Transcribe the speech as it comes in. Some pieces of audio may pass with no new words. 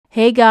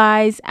Hey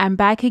guys, I'm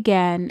back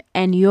again,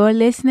 and you're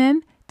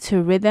listening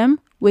to Rhythm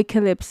with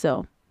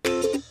Calypso.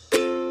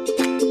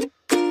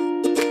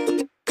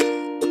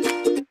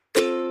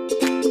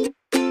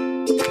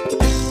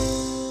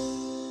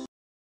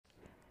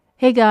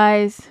 Hey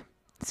guys,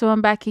 so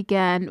I'm back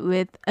again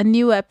with a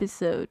new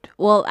episode.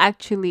 Well,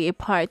 actually, a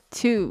part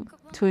two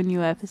to a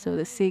new episode,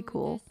 a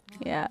sequel.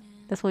 Yeah,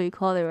 that's what you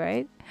call it,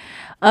 right?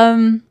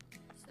 Um,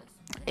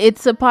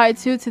 it's a part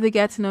two to the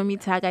Get to Know Me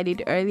tag I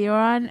did earlier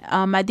on.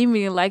 I didn't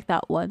really like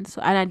that one,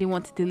 so and I didn't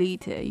want to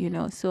delete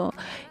it. So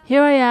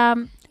here I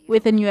am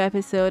with a new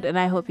episode, and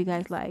I hope you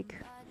guys like.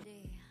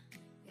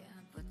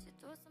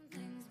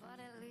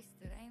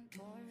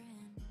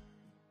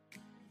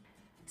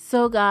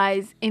 So,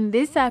 guys, in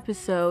this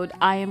episode,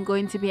 I am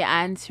going to be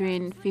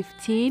answering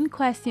 15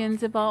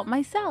 questions about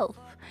myself.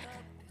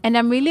 And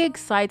I'm really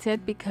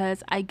excited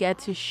because I get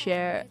to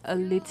share a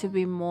little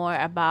bit more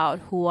about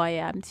who I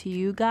am to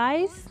you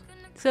guys.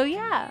 So,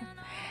 yeah.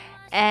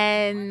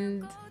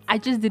 And I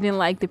just didn't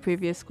like the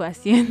previous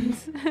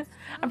questions.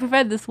 I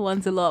prefer this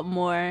one's a lot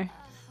more.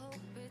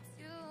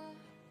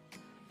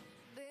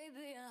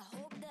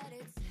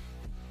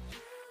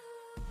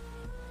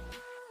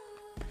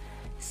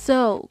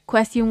 So,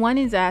 question one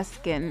is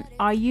asking,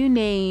 are you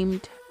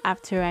named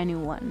after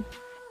anyone?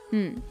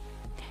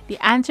 The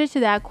answer to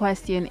that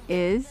question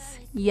is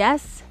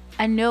yes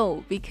and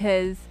no,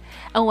 because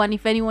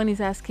if anyone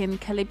is asking,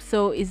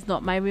 Calypso is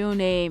not my real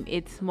name,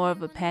 it's more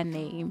of a pen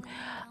name.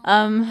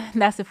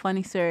 That's a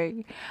funny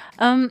story.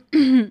 Um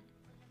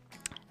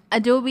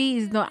Adobe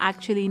is not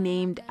actually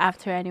named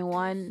after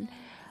anyone.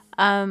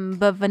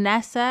 But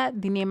Vanessa,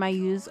 the name I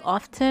use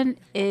often,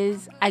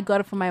 is I got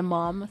it from my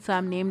mom, so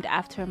I'm named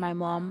after my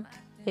mom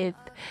with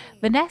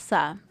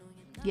Vanessa.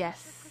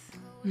 Yes.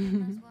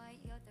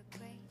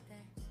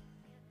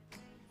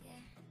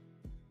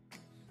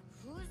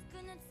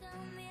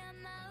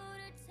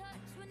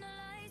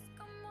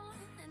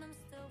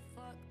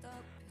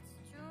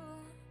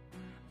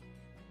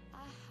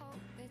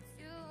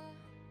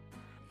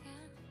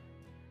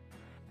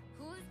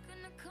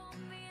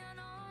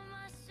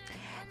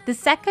 The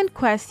second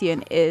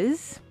question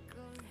is,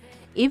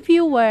 if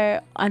you were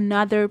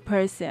another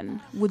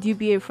person, would you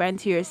be a friend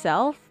to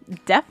yourself?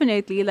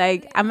 Definitely.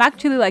 Like, I'm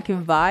actually like a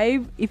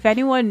vibe. If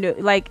anyone know,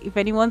 like if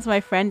anyone's my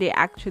friend, they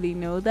actually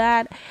know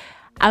that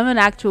I'm an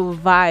actual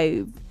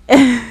vibe.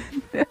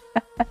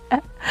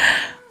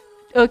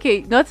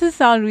 Okay, not to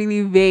sound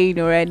really vain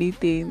or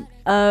anything.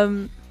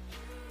 I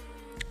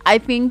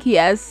think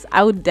yes,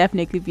 I would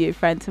definitely be a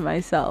friend to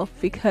myself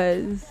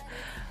because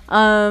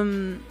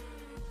um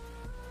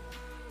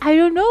I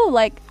don't know,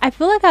 like I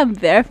feel like I'm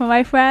there for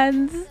my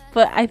friends,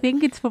 but I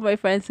think it's for my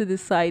friends to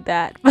decide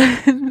that.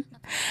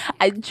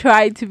 I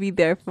try to be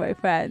there for my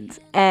friends,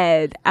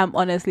 and I'm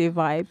honestly a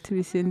vibe, to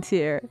be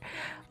sincere.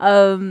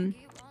 Um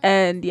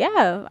and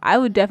yeah, I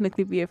would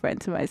definitely be a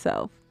friend to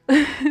myself.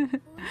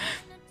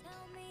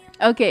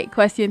 Okay,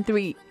 question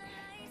 3.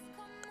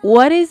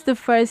 What is the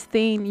first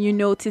thing you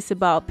notice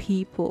about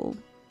people?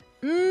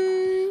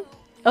 Mm,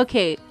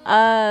 okay,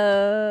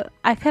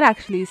 I could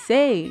actually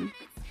say,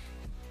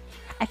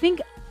 I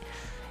think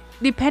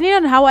depending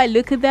on how I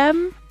look at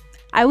them,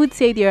 I would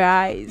say their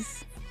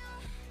eyes.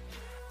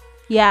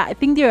 Yeah, I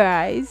think their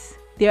eyes.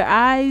 Their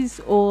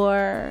eyes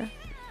or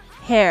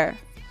hair.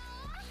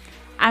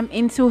 I'm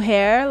into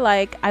hair.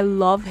 Like, I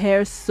love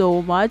hair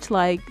so much.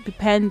 Like,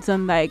 depends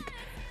on like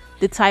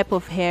the type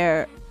of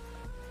hair.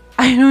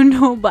 I don't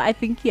know, but I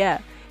think yeah,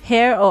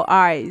 hair or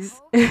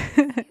eyes.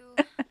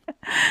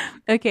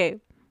 Okay.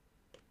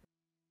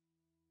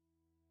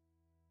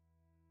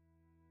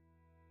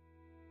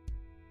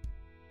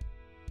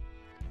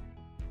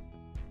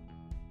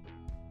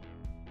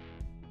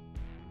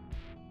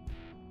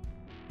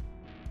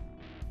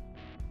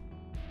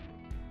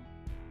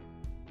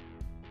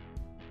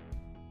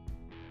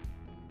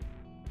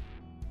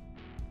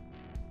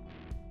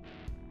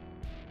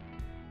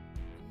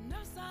 No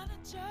sign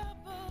of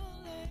trouble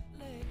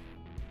lately.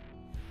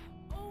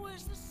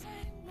 Always the same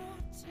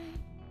routine.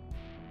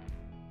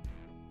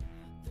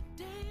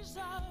 The days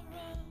are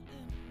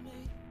running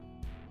me.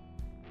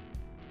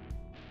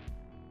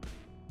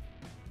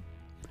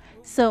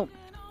 So,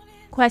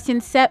 question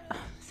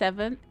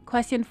 7.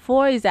 Question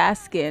 4 is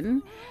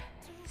asking,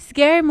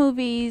 scary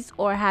movies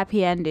or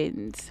happy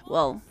endings?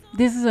 Well,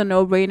 this is a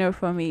no-brainer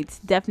for me. It's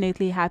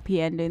definitely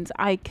happy endings.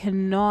 I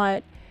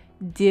cannot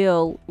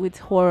deal with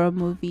horror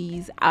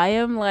movies. I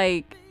am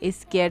like a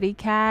scaredy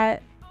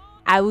cat.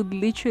 I would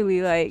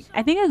literally like,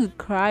 I think I could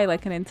cry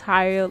like an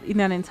entire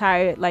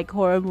like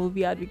horror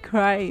movie. I'd be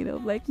crying.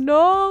 I'm like,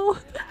 no,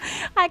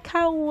 I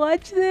can't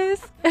watch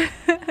this.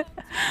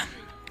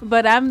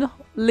 But I'm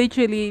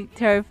literally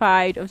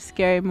terrified of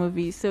scary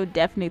movies, so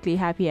definitely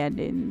happy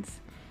endings.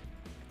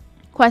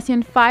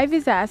 Question 5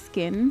 is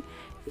asking,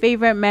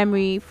 favorite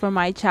memory from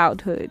my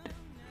childhood.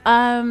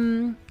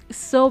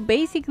 So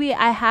basically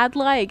I had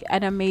like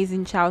an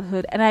amazing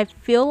childhood, and I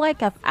feel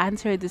like I've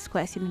answered this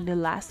question in the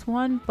last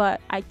one, but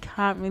I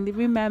can't really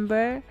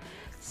remember.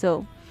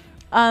 So,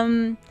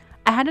 um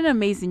I I had an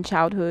amazing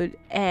childhood,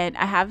 and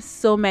I have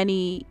so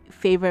many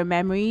favorite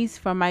memories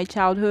from my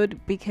childhood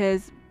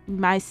because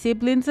my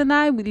siblings and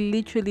I, we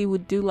literally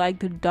would do like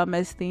the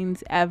dumbest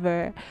things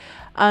ever.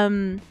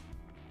 Um,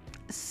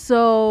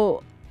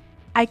 so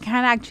I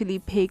can't actually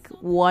pick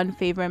one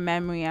favorite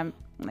memory. I'm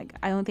like,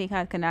 I don't think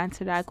I can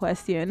answer that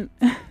question.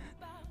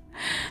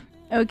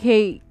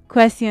 Okay,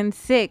 question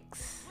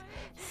 6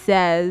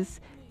 says,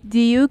 do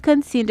you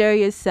consider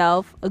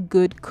yourself a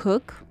good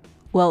cook?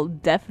 Well,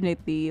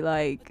 definitely.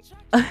 Like,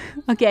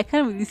 okay, I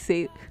can't really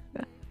say.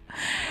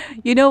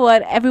 You know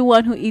what?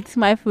 Everyone who eats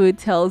my food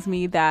tells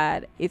me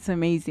that it's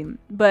amazing.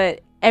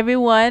 But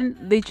everyone,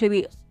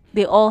 literally,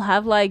 they all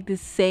have like the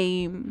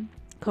same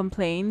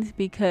complaints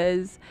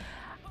because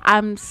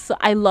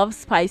I love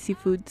spicy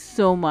food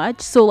so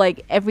much. So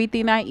like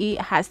everything I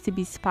eat has to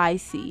be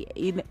spicy.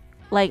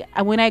 Like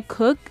when I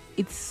cook,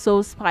 it's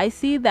so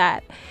spicy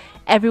that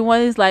everyone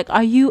is like,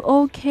 "Are you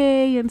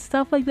okay?" and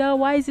stuff like that.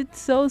 Why is it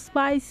so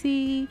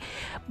spicy?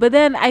 But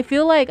then I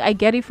feel like I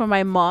get it from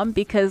my mom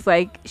because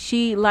like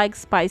she likes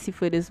spicy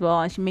food as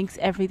well, and she makes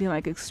everything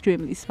like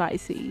extremely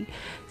spicy.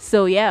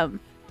 So yeah.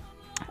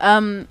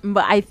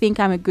 But I think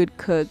I'm a good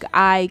cook.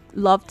 I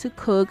love to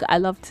cook, I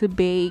love to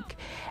bake,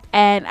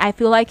 and I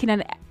feel like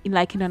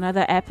in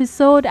another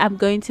episode I'm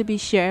going to be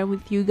sharing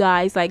with you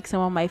guys like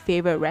some of my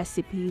favorite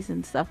recipes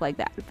and stuff like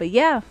that. But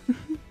yeah.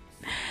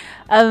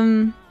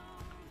 um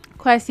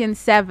Question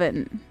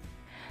 7.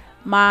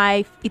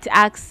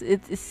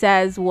 It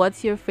says,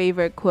 what's your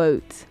favorite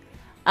quote?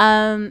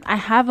 I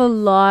have a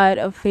lot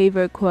of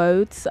favorite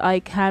quotes.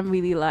 I can't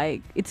really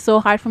like, it's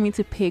so hard for me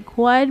to pick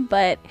one,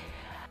 but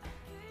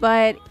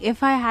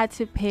if I had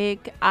to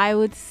pick, I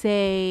would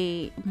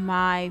say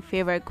my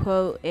favorite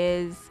quote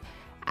is,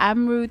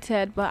 I'm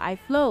rooted but I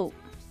float.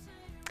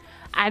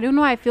 I don't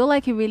know, I feel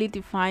like it really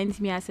defines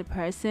me as a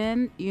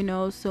person,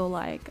 so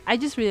like I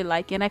just really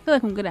like it, and I feel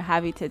like I'm gonna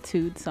have it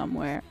tattooed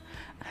somewhere.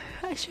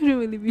 I shouldn't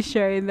really be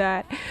sharing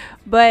that,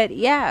 but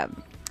yeah,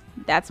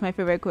 that's my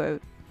favorite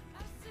quote.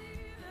 I see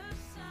the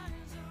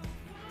signs of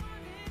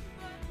warning,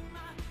 but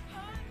my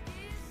heart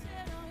is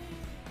set on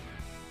you.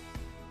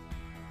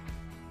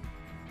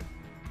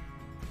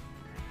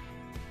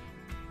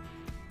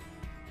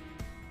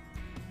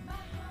 My heart is set on you.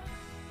 My heart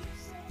is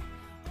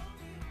set on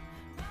you.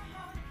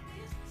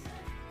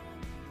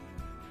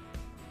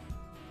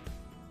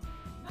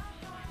 My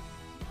heart,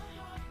 my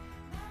heart,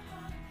 my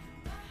heart,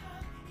 my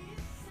heart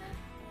is set on you.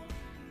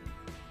 My heart, my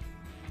heart, my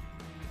heart,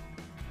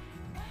 my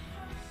heart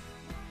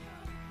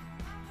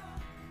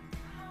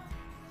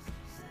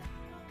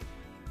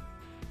is set on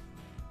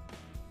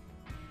you.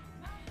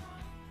 My heart, my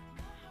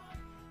heart, my heart,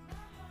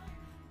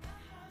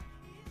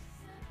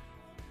 my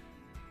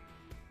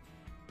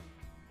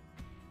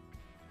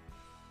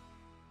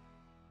heart is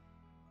set on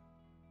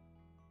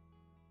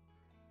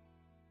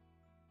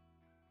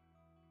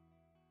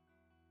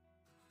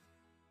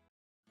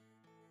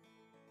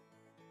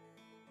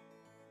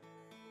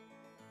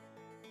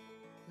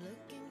you.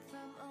 Looking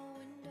from a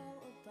window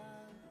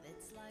above,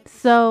 it's like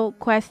So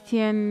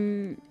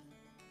question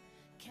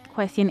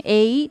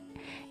 8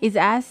 is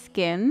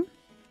asking,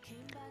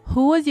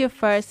 who was your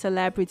first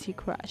celebrity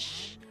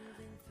crush?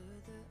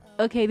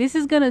 Okay, this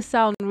is gonna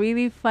sound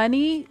really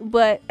funny,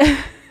 but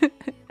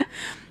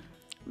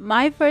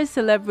my first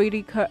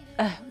celebrity cru-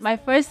 my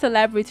first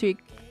celebrity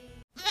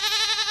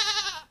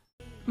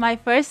my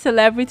first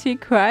celebrity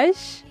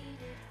crush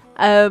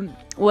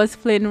was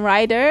Flynn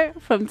Rider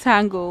from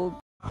Tangled.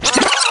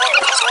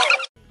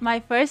 My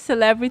first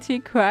celebrity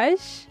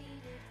crush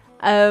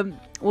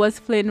was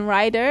Flynn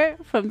Rider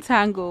from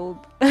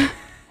Tangled.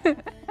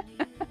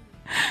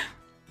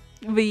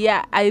 But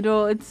yeah, I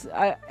know it's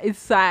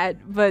sad,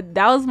 but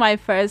that was my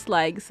first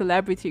like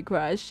celebrity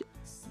crush,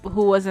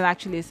 who wasn't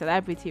actually a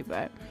celebrity,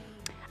 but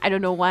I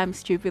don't know why I'm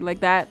stupid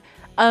like that.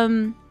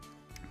 Um,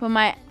 but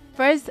my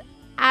first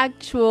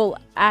actual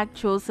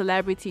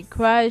celebrity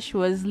crush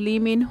was Lee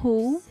Min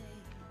Ho,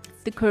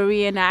 the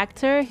Korean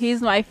actor.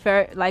 He's my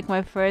first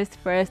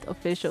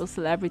official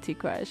celebrity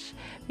crush.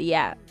 But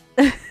yeah.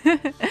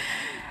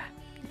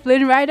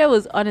 Flynn Rider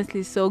was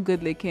honestly so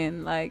good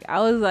looking. Like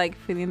I was like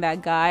feeling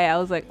that guy. I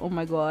was like, oh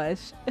my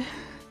gosh.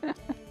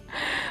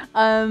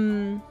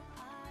 um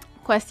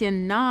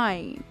Question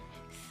 9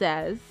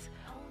 says,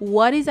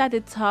 what is at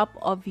the top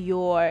of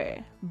your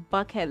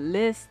bucket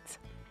list?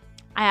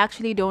 I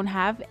actually don't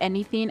have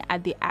anything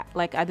at the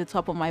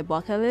top of my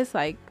bucket list.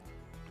 Like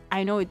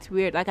I know it's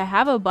weird. Like I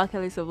have a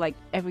bucket list of like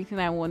everything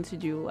I want to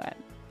do. And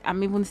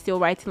I'm even still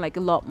writing like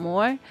a lot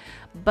more,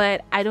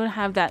 but I don't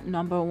have that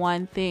number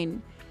one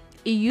thing.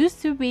 It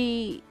used to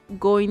be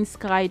going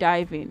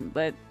skydiving,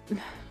 but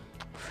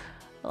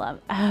well,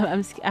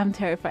 I'm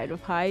terrified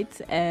of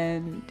heights,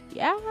 and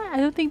yeah, I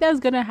don't think that's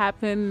gonna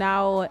happen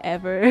now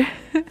ever.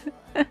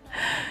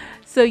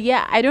 So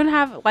yeah, I don't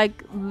have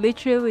like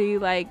literally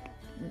like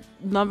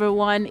number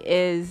one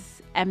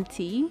is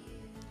empty.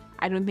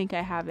 I don't think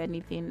I have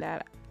anything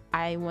that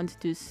I want to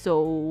do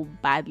so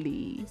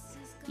badly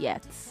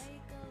yet.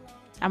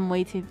 I'm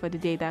waiting for the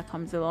day that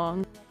comes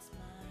along.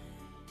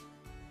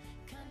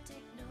 can't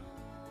take no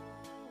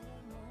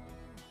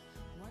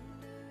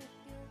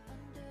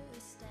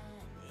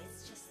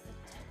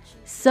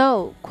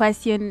So,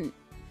 question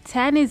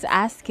 10 is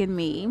asking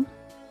me,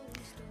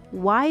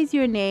 why is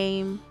your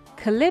name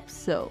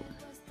Calypso?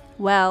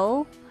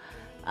 Well,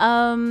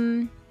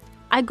 um,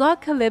 I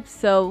got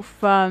Calypso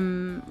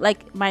from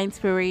like my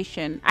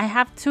inspiration. I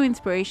have two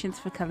inspirations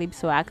for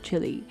Calypso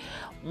actually.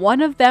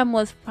 One of them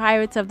was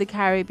Pirates of the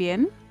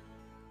Caribbean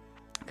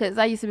because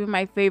that used to be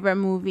my favorite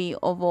movie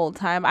of all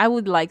time. I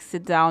would like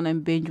sit down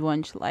and binge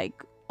watch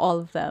like all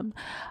of them.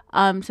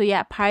 So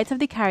yeah, Pirates of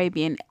the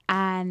Caribbean,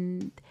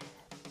 and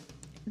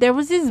there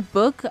was this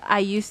book I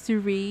used to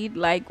read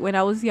like when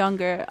I was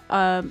younger.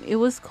 It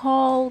was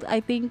called, I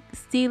think,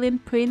 Stealing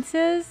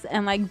Princess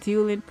and like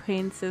Dueling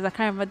Princess. I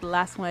can't remember the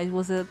last one. It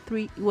was a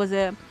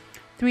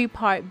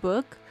three-part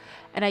book,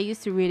 and I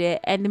used to read it.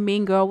 And the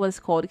main girl was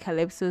called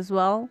Calypso as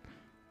well.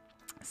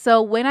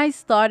 So when I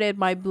started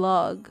my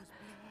blog,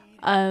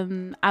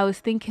 I was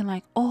thinking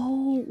like,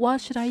 oh,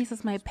 what should I use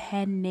as my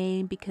pen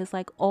name? Because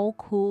like all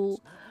cool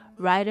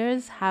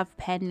writers have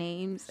pen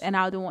names, and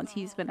I don't want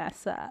to use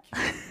Vanessa.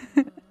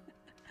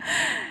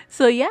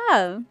 So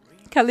yeah,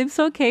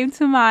 Calypso came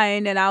to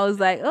mind, and I was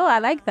like, oh, I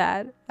like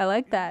that. I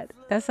like that.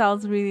 That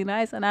sounds really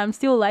nice, and I'm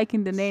still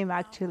liking the name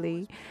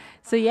actually.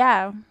 So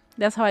yeah,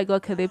 that's how I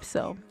got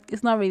Calypso.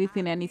 It's not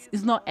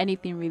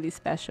anything really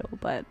special,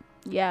 but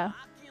yeah.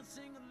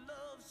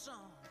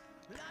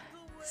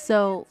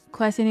 So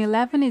question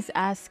 11 is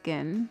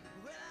asking,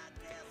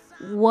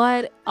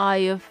 what are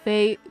your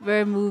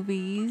favorite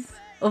movies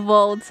of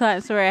all time?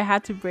 Sorry, I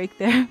had to break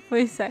there for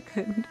a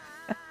second.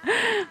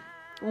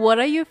 What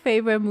are your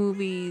favorite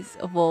movies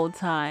of all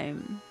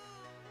time?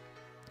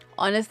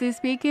 Honestly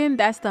speaking,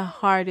 that's the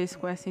hardest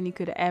question you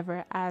could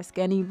ever ask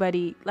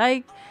anybody.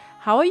 Like,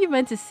 how are you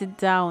meant to sit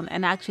down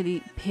and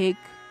actually pick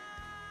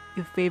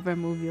your favorite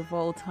movie of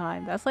all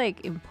time? That's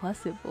like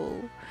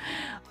impossible.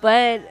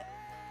 But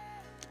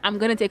I'm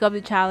gonna take up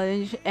the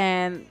challenge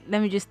and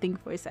let me just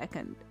think for a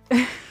second.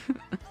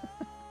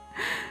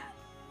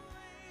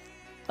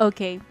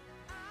 Okay,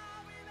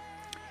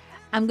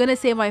 I'm gonna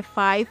say my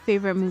five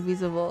favorite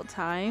movies of all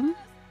time.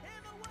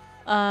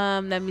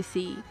 Let me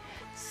see.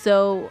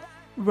 So,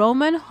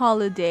 Roman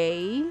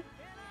Holiday,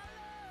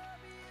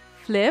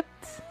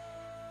 Flipped.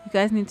 You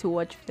guys need to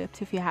watch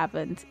Flipped if you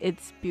haven't.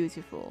 It's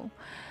beautiful.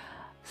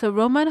 So,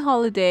 Roman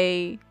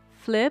Holiday,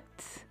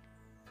 Flipped,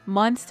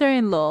 Monster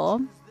in Law,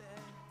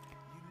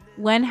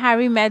 When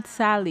Harry Met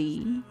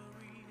Sally,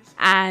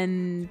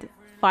 and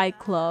Fight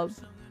Club.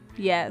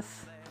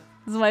 Yes,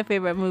 these are my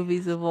favorite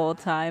movies of all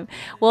time.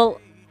 Well,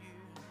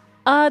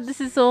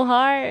 this is so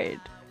hard.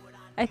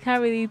 I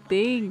can't really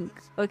think.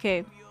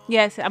 Okay.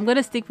 Yes, I'm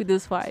gonna stick with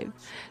those five.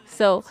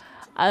 So,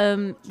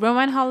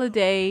 Roman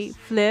Holiday,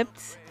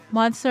 Flipped,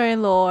 Monster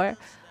in Law,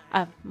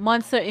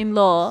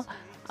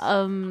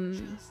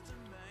 um,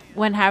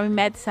 When Harry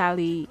Met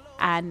Sally,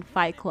 and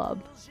Fight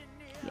Club.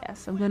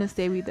 Yes, I'm gonna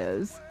stay with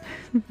those.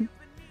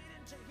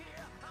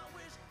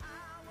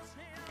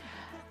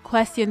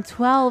 Question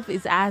 12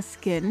 is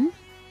asking,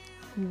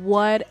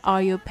 what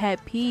are your pet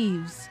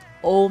peeves?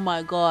 Oh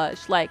my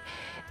gosh, like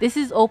this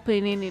is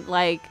opening it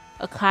like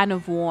a kind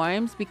of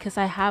worms because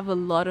I have a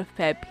lot of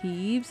pet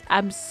peeves.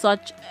 I'm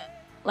such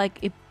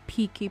like a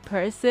picky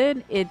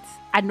person. It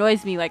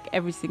annoys me like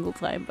every single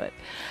time, but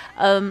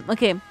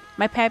okay,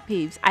 my pet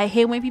peeves. I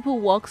hate when people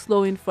walk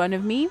slow in front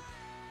of me.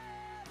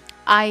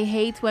 I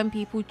hate when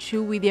people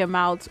chew with their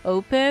mouths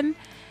open.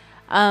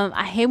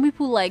 I hate when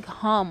people like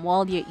hum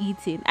while you're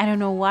eating. I don't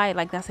know why,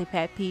 like that's a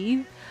pet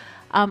peeve.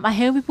 I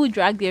hate when people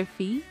drag their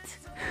feet.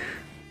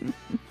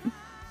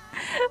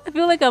 I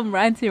feel like I'm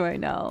ranting right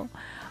now.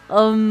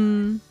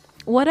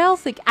 What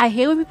else? Like I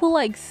hate when people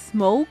like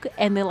smoke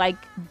and they like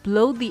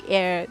blow the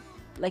air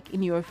like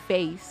in your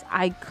face.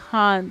 I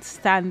can't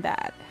stand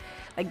that.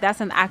 Like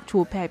that's an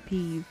actual pet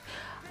peeve.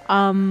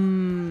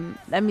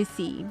 Let me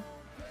see.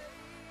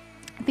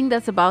 I think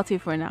that's about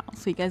it for now.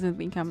 So you guys don't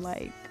think I'm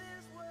like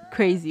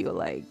crazy or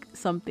like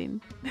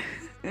something.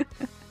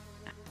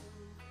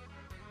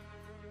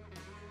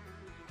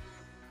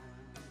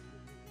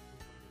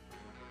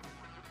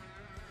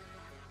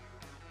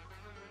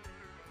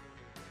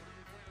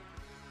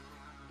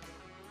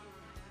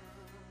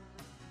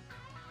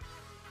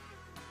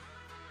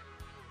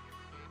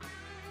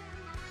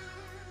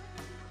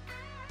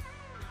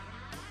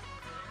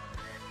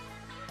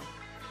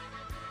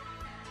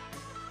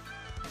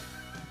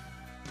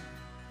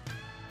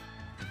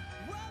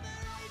 Well,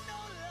 there ain't no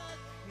luck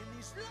in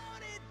these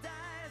loaded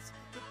dice.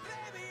 But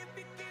baby, if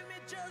you give me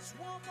just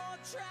one more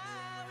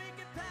try, we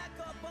can pack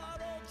up our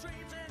old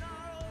dreams and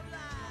our old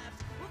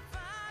lives. We'll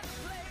find a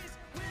place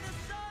where the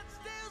sun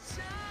still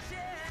shines. Yeah.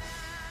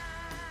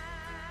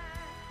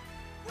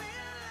 We'll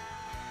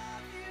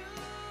love you,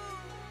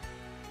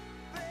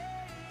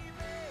 baby.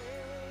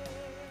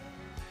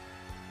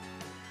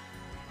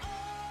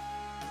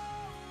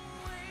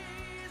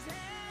 Always, and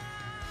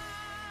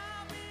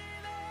I'll be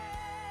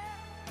there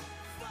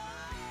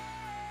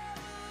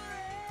forever and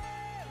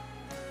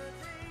a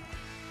day.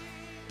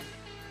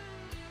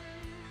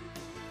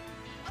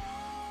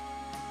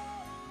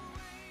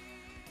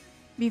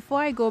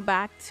 Before I go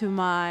back to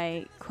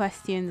my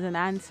questions and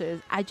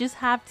answers, I just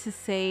have to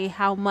say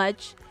how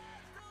much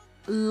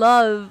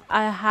love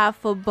I have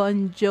for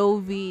Bon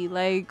Jovi.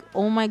 Like,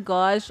 oh my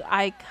gosh,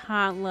 I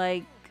can't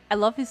like I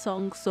love his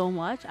songs so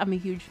much. I'm a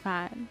huge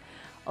fan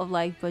of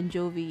like Bon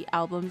Jovi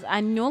albums.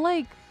 I know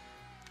like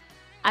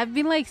I've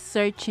been like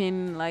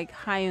searching like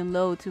high and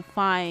low to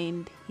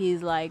find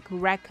his like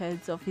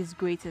records of his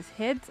greatest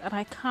hits, and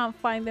I can't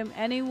find them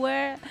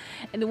anywhere.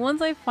 And the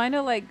ones I find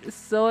are like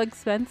so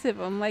expensive.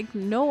 I'm like,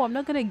 no, I'm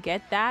not gonna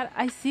get that.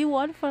 I see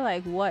one for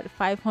like what,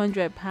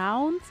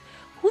 £500?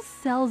 Who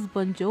sells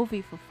Bon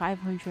Jovi for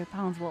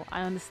 £500? Well,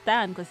 I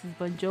understand because it's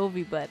Bon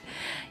Jovi, but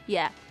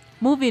yeah,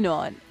 moving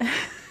on.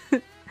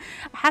 I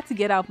had to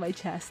get out my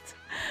chest.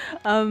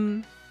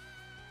 Um,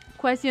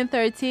 Question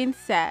 13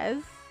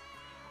 says,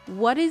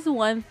 what is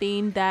one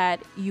thing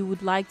that you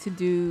would like to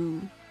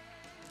do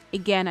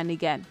again and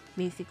again,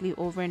 basically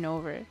over and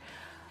over?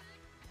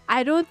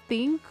 I don't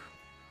think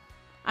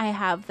I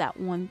have that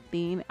one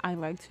thing I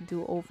like to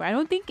do over. I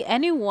don't think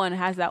anyone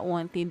has that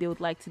one thing they would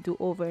like to do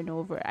over and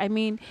over. I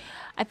mean,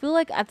 I feel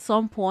like at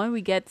some point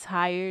we get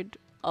tired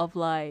of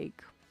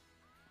like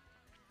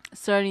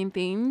certain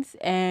things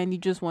and you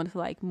just want to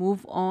like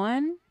move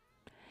on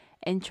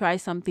and try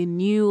something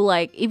new.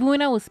 Like even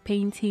when I was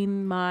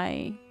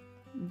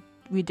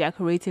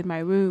redecorated my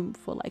room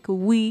for like a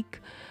week,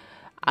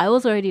 I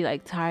was already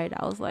like tired.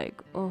 I was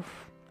like, oh,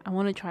 I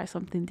want to try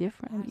something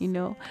different.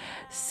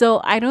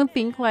 So I don't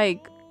think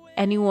like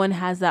anyone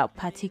has that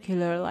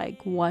particular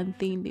like one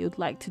thing they would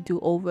like to do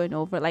over and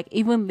over. Like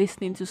even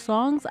listening to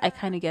songs, I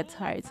kind of get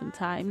tired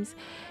sometimes.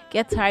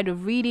 Get tired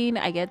of reading.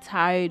 I get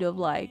tired of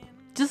like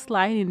just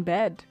lying in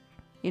bed.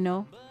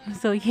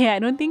 So yeah, I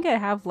don't think I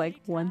have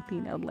like one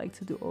thing I would like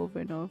to do over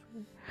and over.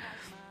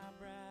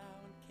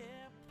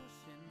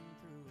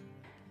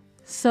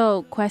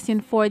 So, question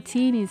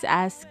 14 is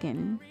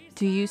asking,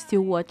 do you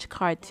still watch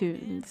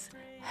cartoons?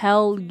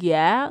 Hell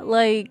yeah.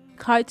 Like,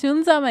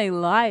 cartoons are my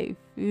life.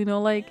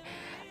 Like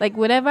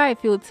whenever I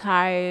feel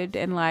tired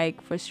and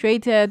like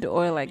frustrated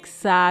or like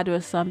sad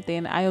or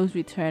something, I always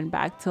return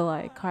back to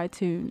like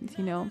cartoons.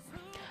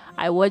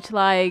 I watch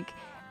like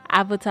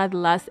Avatar The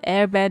Last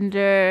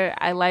Airbender.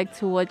 I like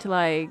to watch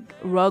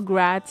like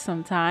Rugrats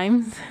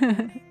sometimes.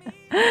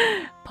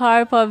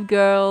 Powerpuff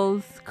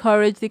Girls,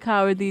 Courage the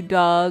Cowardly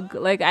Dog.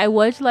 Like I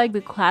watch like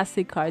the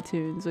classic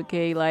cartoons,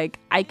 okay? Like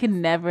I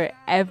can never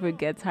ever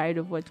get tired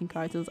of watching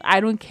cartoons. I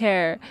don't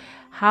care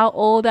how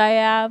old I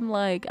am,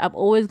 like I'm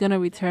always gonna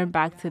return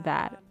back to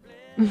that.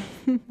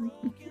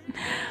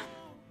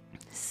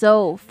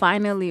 So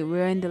finally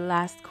we're in the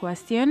last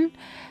question.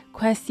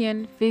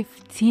 Question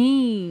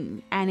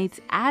 15, and it's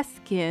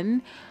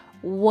asking,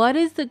 what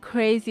is the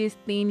craziest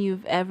thing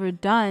you've ever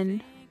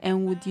done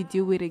and would you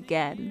do it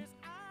again?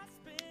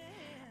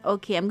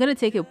 Okay, I'm gonna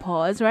take a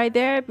pause right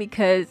there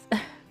because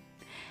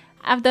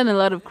I've done a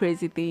lot of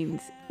crazy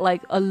things,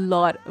 like a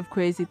lot of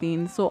crazy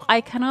things. So I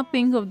cannot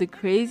think of the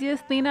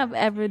craziest thing I've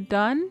ever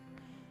done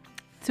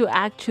to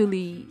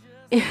actually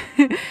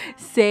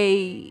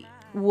say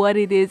what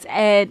it is.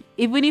 And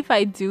even if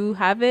I do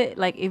have it,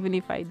 like even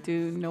if I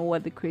do know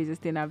what the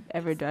craziest thing I've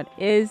ever done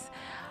is,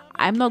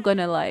 I'm not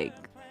gonna I'm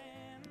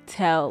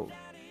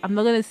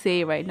not gonna say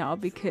it right now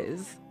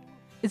because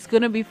it's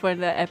gonna be for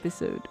another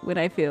episode when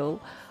I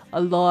feel a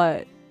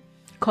lot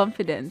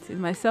confident in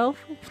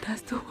myself, if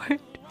that's the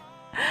word.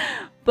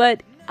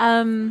 But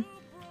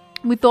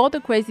with all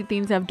the crazy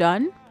things I've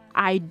done,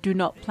 I do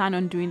not plan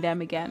on doing them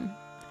again.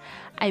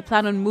 I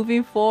plan on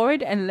moving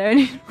forward and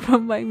learning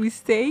from my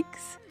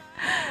mistakes.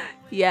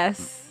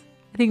 Yes,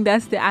 I think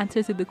that's the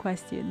answer to the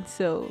question.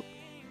 So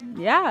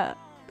yeah.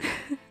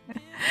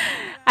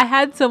 I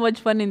had so much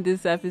fun in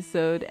this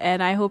episode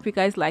and I hope you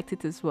guys liked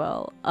it as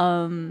well.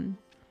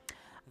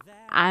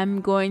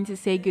 I'm going to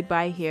say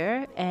goodbye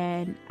here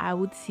and I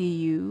would see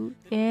you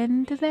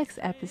in the next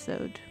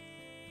episode.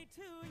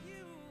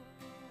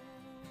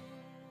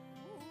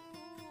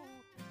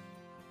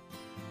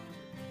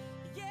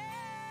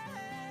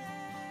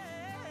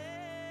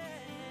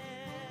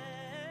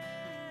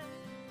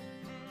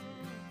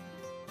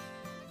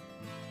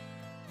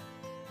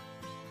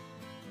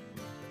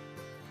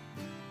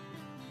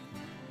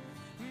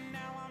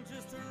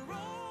 Just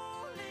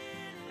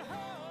rolling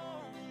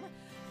home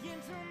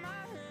into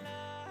my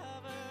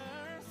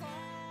lover's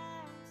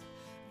arms.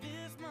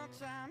 This much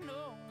I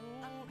know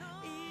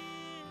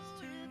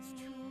is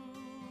true,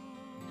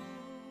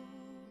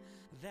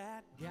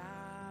 that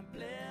God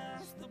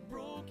bless the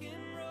broken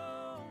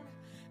road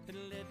that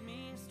led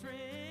me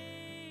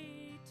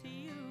straight to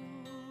you.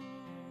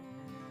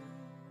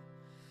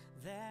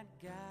 That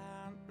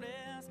God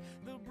bless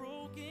the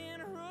broken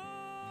road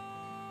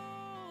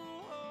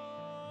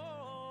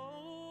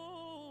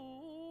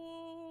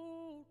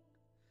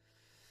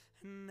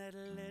that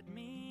led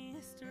me